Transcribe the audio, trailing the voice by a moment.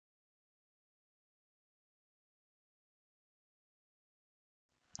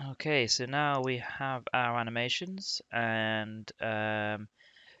Okay, so now we have our animations and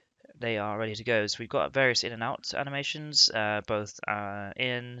they are ready to go. So we've got various in and out animations, both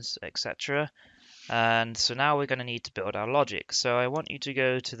ins, etc. And so now we're going to need to build our logic. So I want you to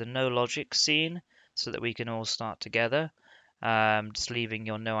go to the no logic scene so that we can all start together. Just leaving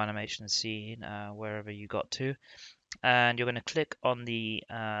your no animation scene wherever you got to. And you're going to click on the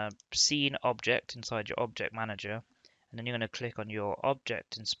scene object inside your object manager. And then you're going to click on your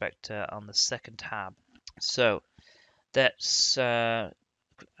object inspector on the second tab. So let's add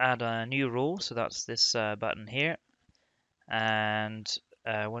a new rule. So that's this button here. And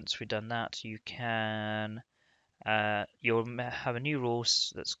once we've done that, you can you'll have a new rule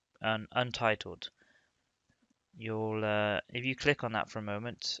that's untitled. You'll if you click on that for a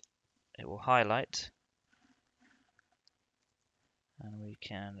moment, it will highlight, and we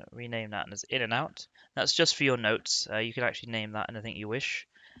can rename that as in and out. That's just for your notes. You can actually name that anything you wish.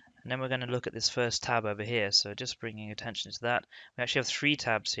 And then we're going to look at this first tab over here. So just bringing attention to that. We actually have 3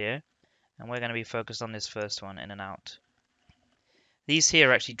 tabs here, and we're going to be focused on this first one, in and out. These here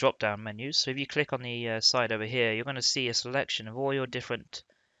are actually drop-down menus. So if you click on the side over here, you're going to see a selection of all your different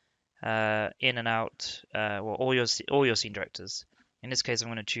in and out, well, all your scene directors. In this case, I'm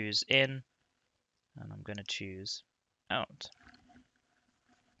going to choose in, and I'm going to choose out.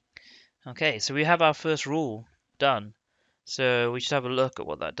 Okay, so we have our first rule done. So we should have a look at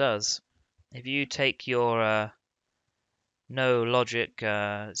what that does. If you take your no logic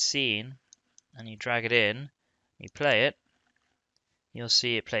scene and you drag it in, you play it, you'll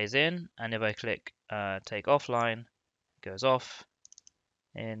see it plays in, and if I click take offline, it goes off,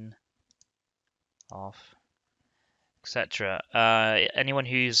 in, off, etc. Anyone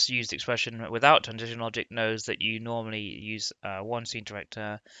who's used XPression without transition logic knows that you normally use one scene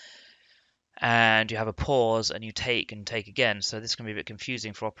director and you have a pause and you take and take again. So this can be a bit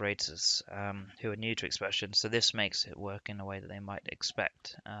confusing for operators who are new to XPression. So this makes it work in a way that they might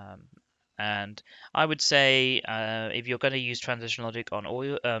expect. And I would say if you're going to use transition logic on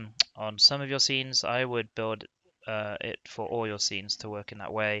all on some of your scenes, I would build it for all your scenes to work in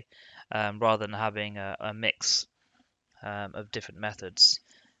that way, rather than having a mix of different methods,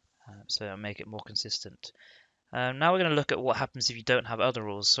 so make it more consistent. Now we're going to look at what happens if you don't have other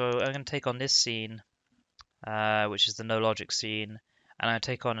rules. So I'm going to take on this scene, which is the no logic scene, and I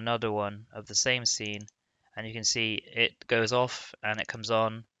take on another one of the same scene, and you can see it goes off and it comes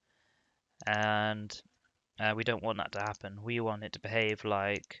on, and we don't want that to happen. We want it to behave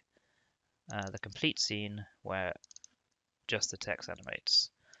like the complete scene where just the text animates.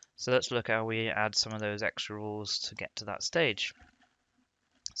 So let's look how we add some of those extra rules to get to that stage.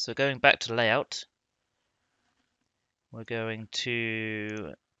 So going back to layout, we're going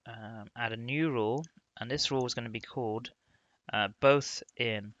to add a new rule, and this rule is going to be called both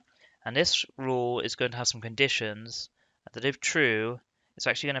in. And this rule is going to have some conditions that, if true, it's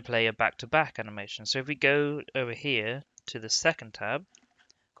actually going to play a back-to-back animation. So if we go over here to the second tab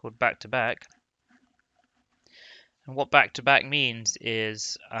called back-to-back, and what back-to-back means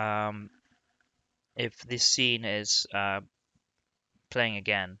is if this scene is playing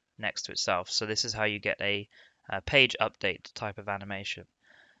again next to itself. So this is how you get a page update type of animation.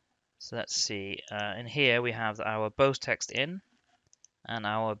 So let's see. In here we have our both text in and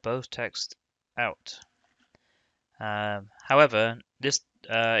our both text out. However, this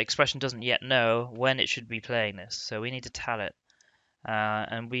XPression doesn't yet know when it should be playing this, so we need to tell it.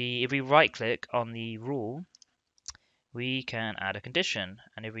 And if we right click on the rule, we can add a condition.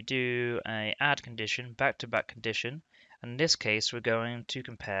 And if we do a add condition, back-to-back condition, and in this case we're going to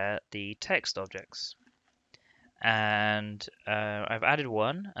compare the text objects. And I've added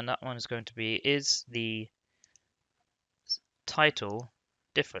one, and that one is going to be, is the title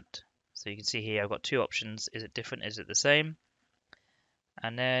different? So you can see here I've got 2 options. Is it different? Is it the same?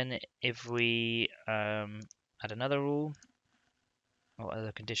 And then if we add another rule, or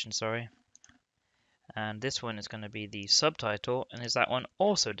other condition, sorry, and this one is going to be the subtitle, and is that one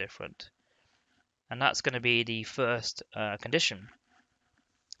also different? And that's going to be the first condition.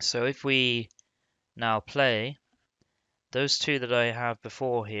 So if we now play, those 2 that I have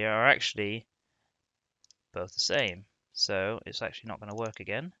before here are actually both the same. So it's actually not going to work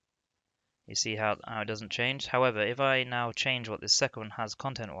again. You see how it doesn't change. However, if I now change what this second one has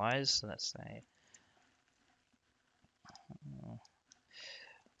content-wise, so let's say, there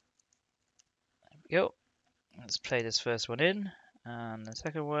we go. Let's play this first one in, and the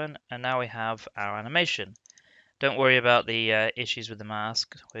second one, and now we have our animation. Don't worry about the issues with the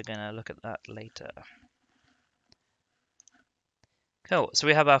mask. We're going to look at that later. Cool. So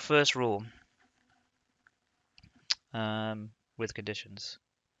we have our first rule with conditions.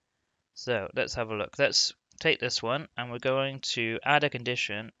 So let's have a look. Let's take this one and we're going to add a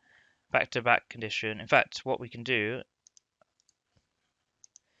condition, back-to-back condition. In fact, what we can do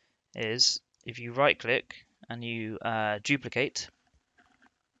is if you right click and you duplicate,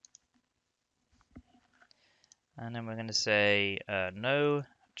 and then we're going to say no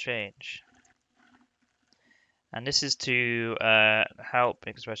change. And this is to help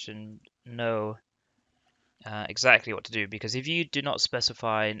XPression know exactly what to do, because if you do not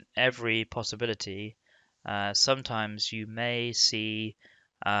specify every possibility, sometimes you may see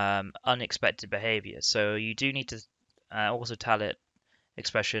unexpected behavior. So you do need to also tell it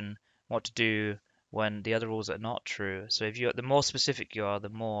XPression what to do when the other rules are not true. So if you, the more specific you are, the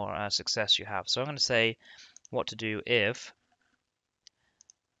more success you have. So I'm going to say what to do if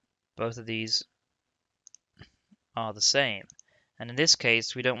both of these are the same. And in this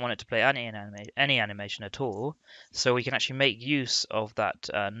case, we don't want it to play any animation at all, so we can actually make use of that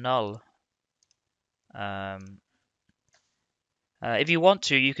null. If you want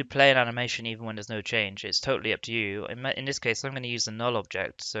to, you could play an animation even when there's no change. It's totally up to you. In this case, I'm going to use the null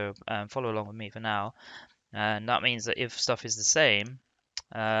object, so follow along with me for now. And that means that if stuff is the same,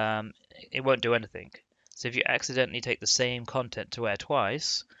 it won't do anything. So if you accidentally take the same content to air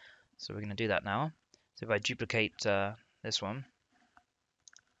twice, so we're going to do that now. So if I duplicate this one,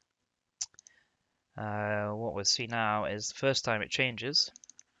 what we'll see now is the first time it changes,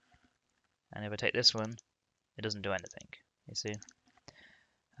 and if I take this one, it doesn't do anything, you see.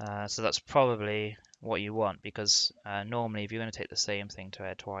 So that's probably what you want, because normally if you're going to take the same thing to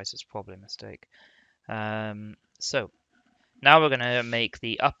air twice, it's probably a mistake. So now we're going to make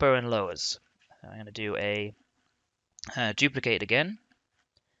the upper and lowers. I'm going to do a duplicate again.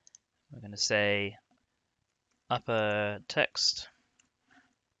 We're going to say upper text,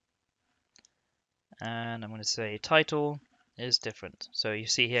 and I'm going to say title is different. So you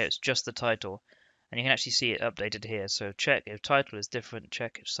see here it's just the title, and you can actually see it updated here. So check if title is different,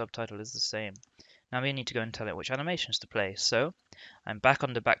 check if subtitle is the same. Now we need to go and tell it which animations to play. So I'm back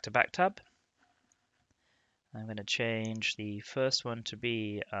on the back-to-back tab. I'm going to change the first one to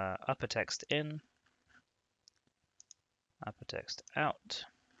be upper text in, upper text out.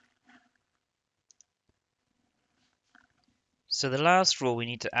 So the last rule we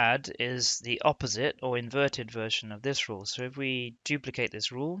need to add is the opposite or inverted version of this rule. So if we duplicate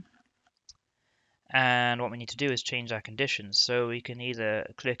this rule, and what we need to do is change our conditions. So we can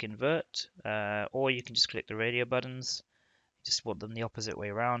either click invert, or you can just click the radio buttons. Just want them the opposite way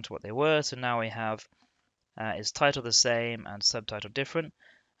around to what they were. So now we have is title the same and subtitle different.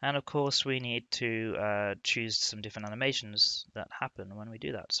 And of course we need to choose some different animations that happen when we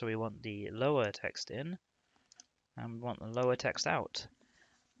do that. So we want the lower text in, and we want the lower text out.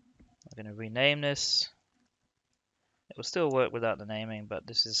 We're going to rename this. It will still work without the naming, but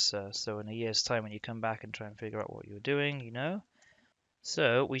this is so in a year's time when you come back and try and figure out what you were doing, you know.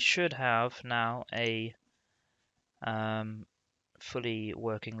 So we should have now a fully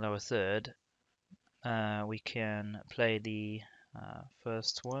working lower third. We can play the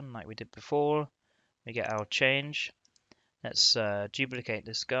first one like we did before. We get our change. Let's duplicate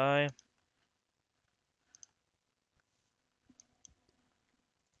this guy.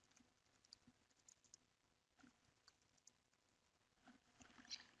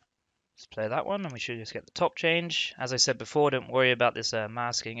 Let's play that one, and we should just get the top change. As I said before, don't worry about this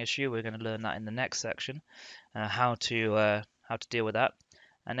masking issue. We're going to learn that in the next section, how to deal with that.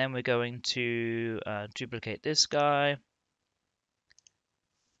 And then we're going to duplicate this guy,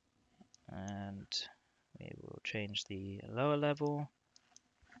 and we will change the lower level.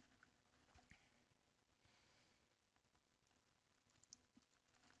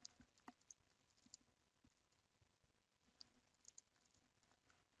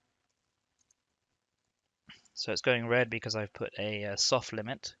 So it's going red because I've put a soft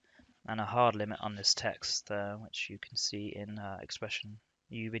limit and a hard limit on this text, which you can see in XPression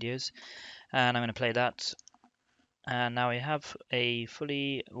U videos. And I'm going to play that. And now we have a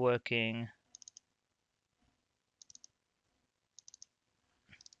fully working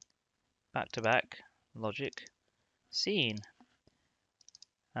back-to-back logic scene,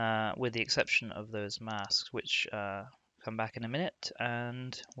 with the exception of those masks, which come back in a minute,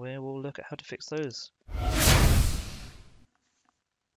 and we will look at how to fix those.